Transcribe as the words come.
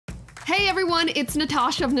Hey everyone, it's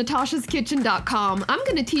Natasha of NatashasKitchen.com. I'm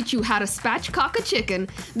gonna teach you how to spatchcock a chicken.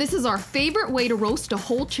 This is our favorite way to roast a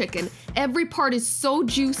whole chicken. Every part is so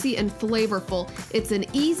juicy and flavorful. It's an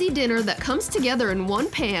easy dinner that comes together in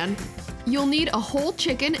one pan. You'll need a whole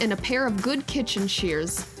chicken and a pair of good kitchen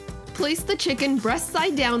shears. Place the chicken breast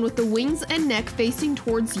side down with the wings and neck facing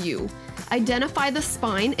towards you. Identify the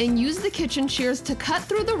spine and use the kitchen shears to cut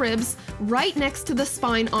through the ribs right next to the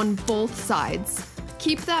spine on both sides.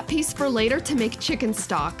 Keep that piece for later to make chicken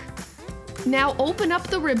stock. Now open up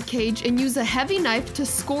the rib cage and use a heavy knife to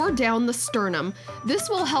score down the sternum. This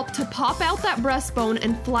will help to pop out that breastbone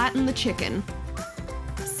and flatten the chicken.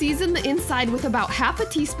 Season the inside with about half a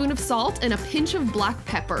teaspoon of salt and a pinch of black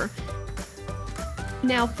pepper.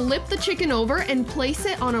 Now flip the chicken over and place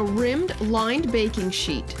it on a rimmed, lined baking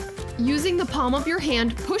sheet. Using the palm of your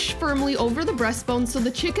hand, push firmly over the breastbone so the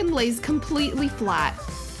chicken lays completely flat.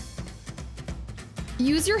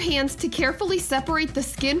 Use your hands to carefully separate the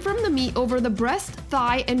skin from the meat over the breast,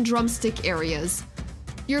 thigh, and drumstick areas.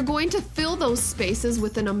 You're going to fill those spaces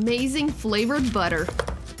with an amazing flavored butter.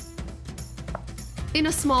 In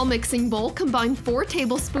a small mixing bowl, combine 4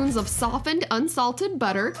 tablespoons of softened unsalted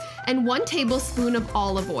butter and 1 tablespoon of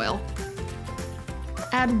olive oil.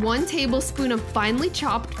 Add 1 tablespoon of finely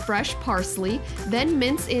chopped fresh parsley, then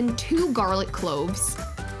mince in 2 garlic cloves.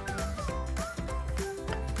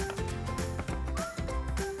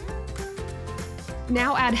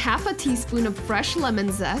 Now add half a teaspoon of fresh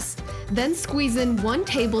lemon zest, then squeeze in 1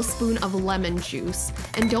 tablespoon of lemon juice.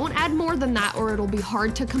 And don't add more than that or it'll be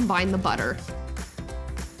hard to combine the butter.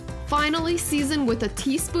 Finally, season with a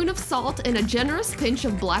teaspoon of salt and a generous pinch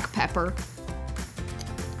of black pepper.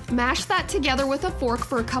 Mash that together with a fork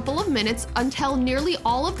for a couple of minutes until nearly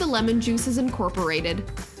all of the lemon juice is incorporated.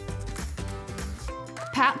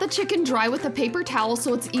 Pat the chicken dry with a paper towel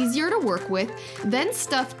so it's easier to work with, then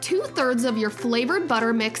stuff 2/3 of your flavored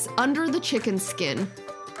butter mix under the chicken skin.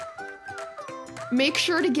 Make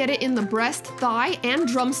sure to get it in the breast, thigh, and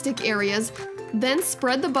drumstick areas, then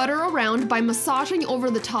spread the butter around by massaging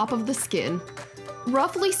over the top of the skin.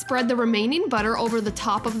 Roughly spread the remaining butter over the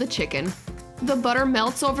top of the chicken. The butter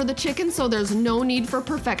melts over the chicken, so there's no need for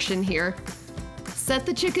perfection here. Set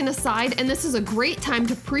the chicken aside, and this is a great time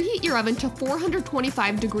to preheat your oven to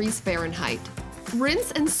 425 degrees Fahrenheit.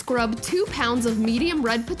 Rinse and scrub 2 pounds of medium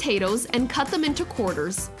red potatoes and cut them into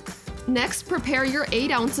quarters. Next, prepare your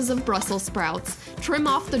 8 ounces of Brussels sprouts. Trim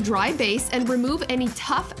off the dry base and remove any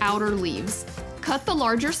tough outer leaves. Cut the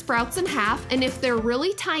larger sprouts in half, and if they're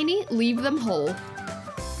really tiny, leave them whole.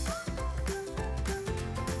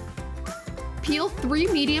 Peel 3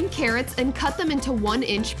 medium carrots and cut them into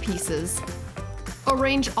 1-inch pieces.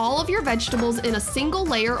 Arrange all of your vegetables in a single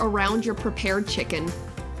layer around your prepared chicken.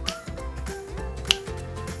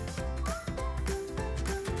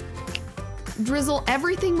 Drizzle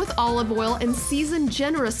everything with olive oil and season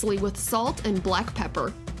generously with salt and black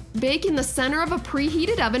pepper. Bake in the center of a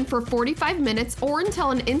preheated oven for 45 minutes or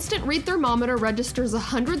until an instant read thermometer registers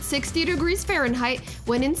 160 degrees Fahrenheit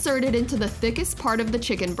when inserted into the thickest part of the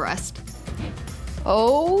chicken breast.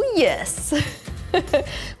 Oh yes!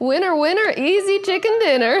 Winner, winner, easy chicken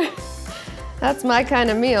dinner. That's my kind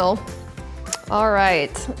of meal. All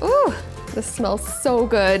right. Ooh, this smells so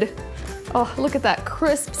good. Oh, look at that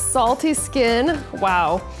crisp, salty skin.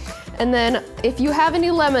 Wow. And then if you have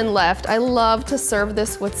any lemon left, I love to serve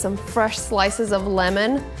this with some fresh slices of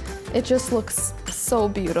lemon. It just looks so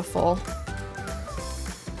beautiful.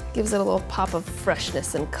 Gives it a little pop of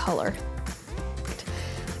freshness and color.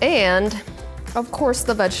 And of course,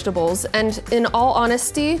 the vegetables, and in all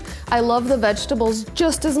honesty, I love the vegetables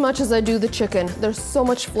just as much as I do the chicken. There's so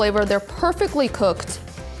much flavor, they're perfectly cooked,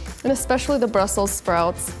 and especially the Brussels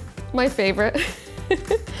sprouts, my favorite.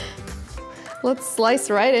 Let's slice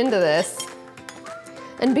right into this.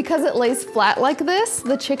 And because it lays flat like this,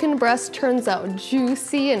 the chicken breast turns out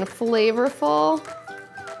juicy and flavorful.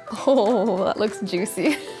 Oh, that looks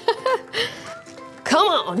juicy. Come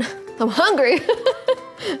on, I'm hungry.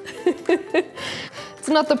 It's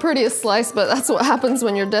not the prettiest slice, but that's what happens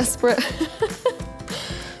when you're desperate.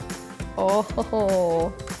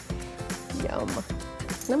 Oh, yum.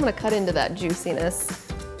 And I'm gonna cut into that juiciness.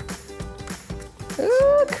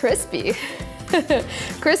 Ooh, crispy.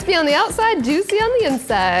 Crispy on the outside, juicy on the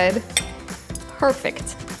inside.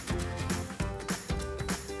 Perfect.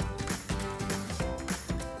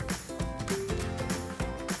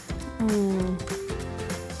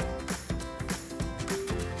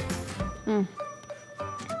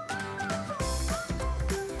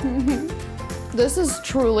 This is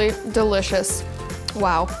truly delicious.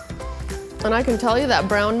 Wow. And I can tell you that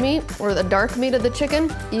brown meat or the dark meat of the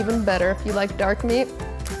chicken, even better. If you like dark meat,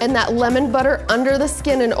 And that lemon butter under the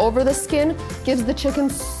skin and over the skin gives the chicken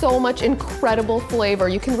so much incredible flavor.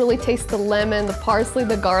 You can really taste the lemon, the parsley,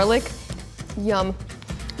 the garlic. Yum.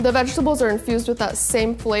 The vegetables are infused with that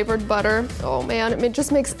same flavored butter. Oh man, it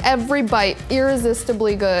just makes every bite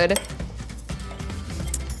irresistibly good.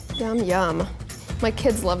 Yum, yum. My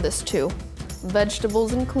kids love this too.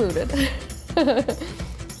 Vegetables included.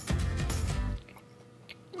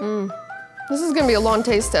 This is gonna be a long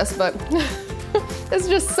taste test, but it's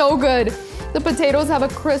just so good. The potatoes have a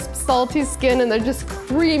crisp, salty skin and they're just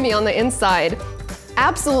creamy on the inside.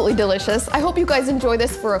 Absolutely delicious. I hope you guys enjoy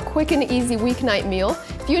this for a quick and easy weeknight meal.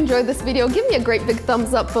 If you enjoyed this video, give me a great big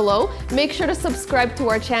thumbs up below. Make sure to subscribe to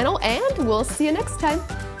our channel and we'll see you next time.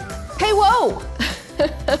 Hey, whoa!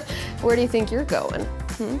 Where do you think you're going?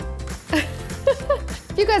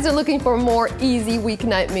 If you guys are looking for more easy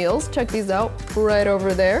weeknight meals, check these out right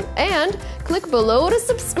over there. And click below to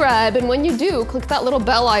subscribe. And when you do, click that little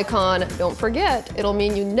bell icon. Don't forget, it'll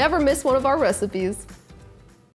mean you never miss one of our recipes.